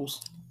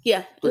 couples?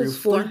 Yeah, three,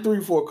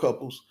 4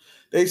 couples.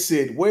 They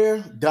sit where?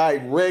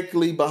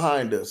 Directly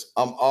behind us.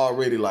 I'm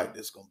already like,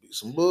 this going to be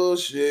some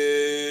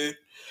bullshit.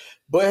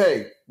 But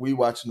hey, we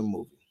watching the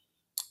movie.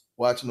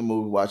 Watching the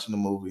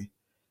movie.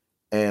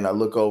 And I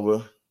look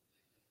over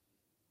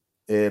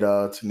at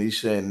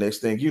Tanisha, and next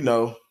thing you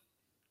know,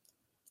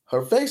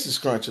 her face is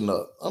scrunching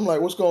up. I'm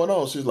like, what's going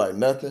on? She's like,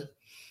 nothing.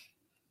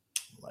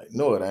 I'm like,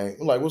 no, it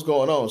ain't. I'm like, what's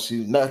going on?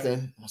 She's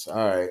nothing. I said,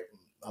 all right.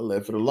 I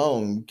left it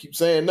alone. You keep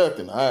saying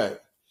nothing. All right.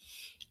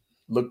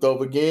 Looked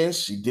over again.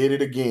 She did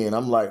it again.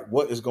 I'm like,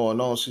 what is going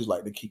on? She's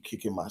like, they keep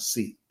kicking my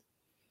seat.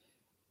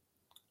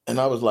 And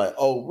I was like,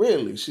 oh,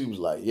 really? She was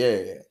like,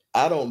 yeah.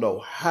 I don't know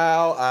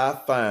how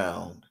I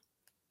found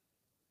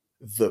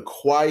the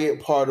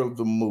quiet part of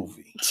the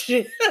movie,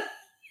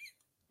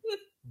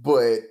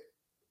 but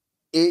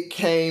it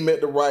came at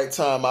the right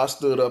time. I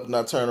stood up and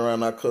I turned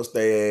around and I cussed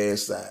their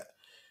ass out.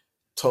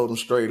 Told them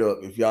straight up,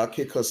 if y'all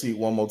kick her seat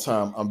one more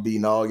time, I'm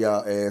beating all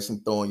y'all ass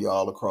and throwing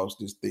y'all across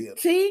this theater.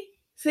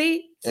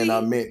 See? And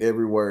I meant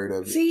every word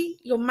of it. See?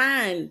 Your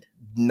mind.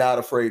 Not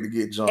afraid to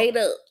get jumped. Ate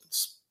up.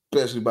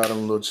 Especially by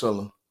them little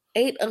children.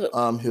 Ate up.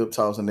 I'm hip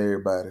tossing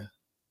everybody.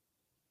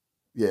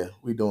 Yeah,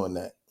 we doing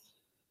that.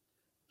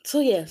 So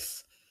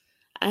yes,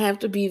 I have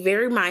to be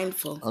very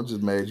mindful. I'm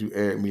just mad you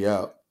aired me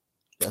out.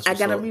 I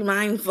gotta be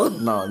mindful.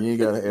 No, you ain't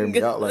gotta air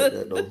me out like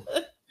that though.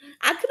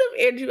 I could have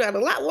aired you out a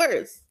lot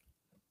worse.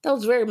 That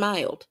was very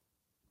mild.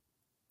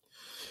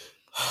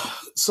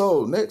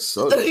 So next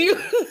subject.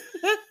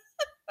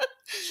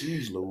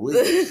 Jeez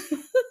Louise.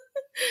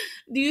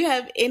 Do you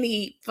have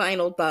any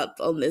final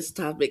thoughts on this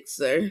topic,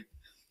 sir?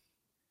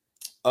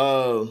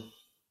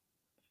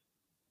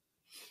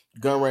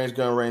 Gun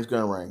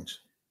range.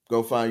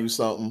 Go find you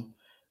something.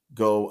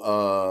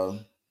 Go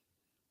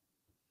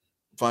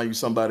find you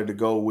somebody to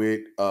go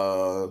with.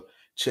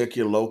 Check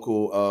your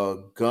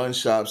local gun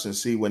shops and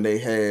see when they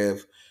have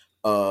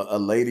a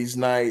ladies'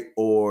 night,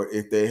 or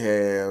if they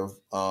have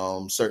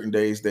certain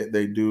days that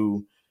they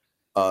do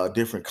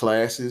different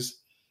classes.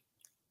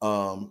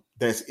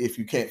 That's if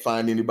you can't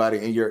find anybody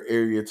in your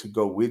area to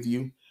go with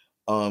you.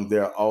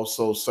 There are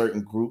also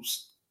certain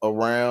groups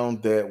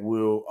around that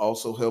will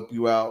also help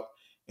you out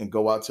and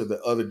go out to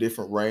the other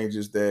different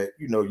ranges that,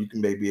 you know, you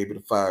can maybe be able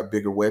to fire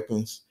bigger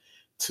weapons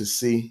to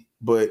see.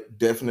 But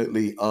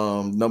definitely,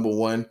 number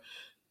one,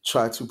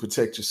 try to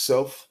protect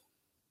yourself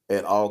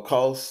at all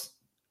costs.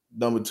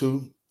 Number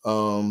two,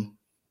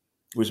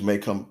 which may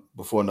come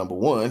before number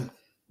one,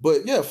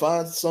 but yeah,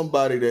 find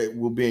somebody that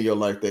will be in your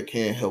life that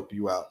can help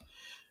you out.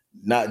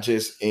 Not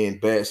just in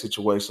bad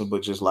situations,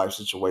 but just life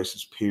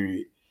situations,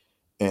 period.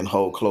 And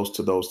hold close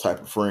to those type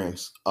of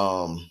friends.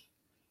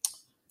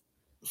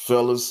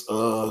 Fellas,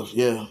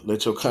 yeah,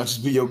 let your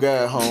conscience be your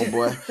guide,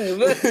 homeboy.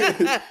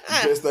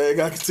 Best thing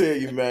I can tell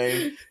you,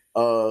 man.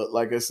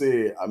 Like I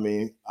said, I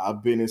mean,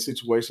 I've been in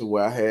situations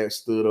where I had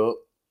stood up,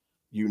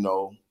 you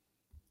know,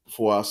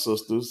 for our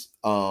sisters.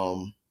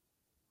 And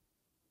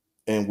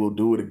we'll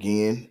do it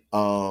again.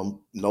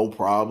 No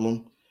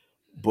problem.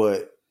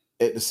 But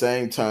at the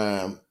same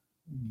time,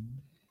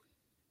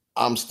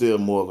 I'm still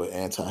more of an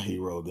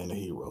anti-hero than a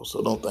hero.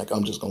 So don't think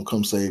I'm just gonna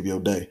come save your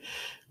day.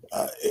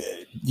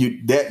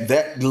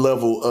 That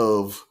level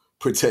of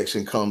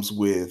protection comes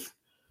with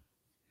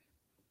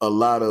a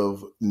lot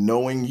of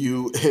knowing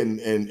you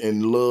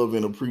and love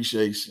and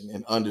appreciation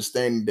and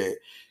understanding that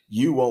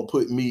you won't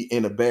put me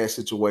in a bad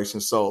situation.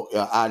 So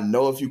I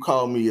know if you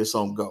call me, it's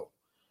on go.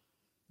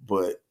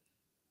 But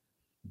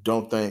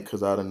don't think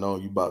because I done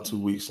known you about 2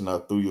 weeks and I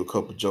threw you a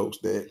couple jokes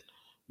that,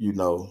 you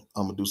know,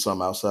 I'm gonna do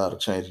something outside of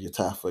changing your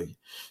tie for you.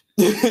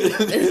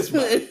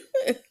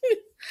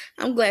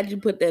 I'm glad you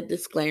put that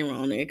disclaimer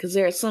on there, because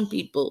there are some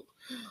people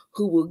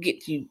who will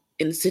get you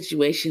in a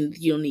situation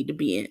you don't need to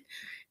be in.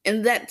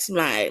 And that's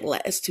my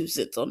last 2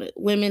 cents on it.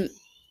 Women,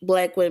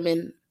 Black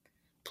women,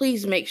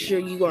 please make sure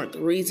you aren't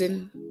the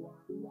reason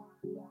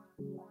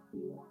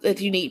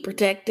that you need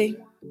protecting.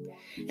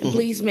 And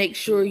please make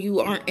sure you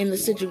aren't in the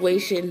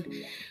situation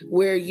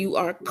where you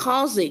are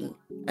causing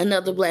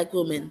another Black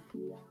woman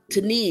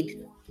to need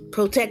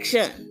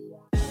protection.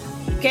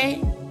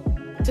 Okay?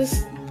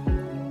 Just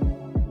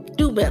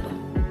do better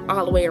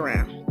all the way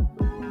around.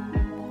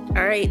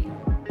 All right?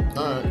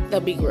 All right.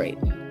 That'd be great.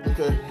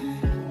 Okay.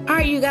 All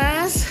right, you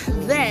guys.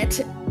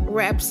 That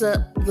wraps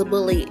up The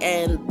Bully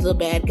and the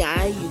Bad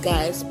Guy. You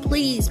guys,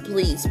 please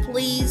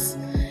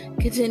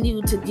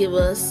continue to give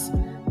us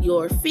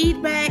your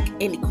feedback,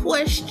 any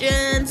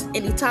questions,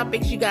 any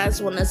topics you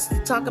guys want us to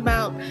talk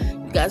about.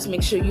 You guys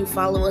make sure you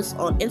follow us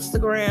on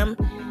Instagram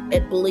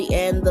at Bully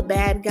and the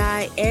Bad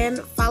Guy, and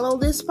follow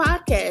this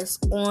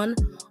podcast on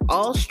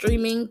all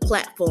streaming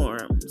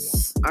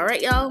platforms. All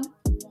right, y'all.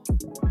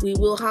 We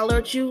will holler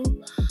at you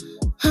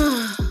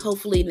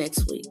hopefully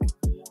next week.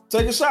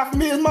 Take a shot for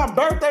me. It's my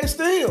birthday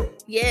still.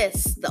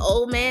 Yes, the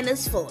old man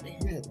is 40.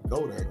 You had to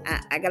go there.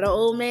 I got an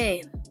old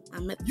man.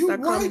 You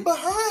right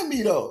behind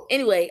me though.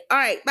 Anyway, all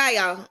right, bye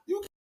y'all.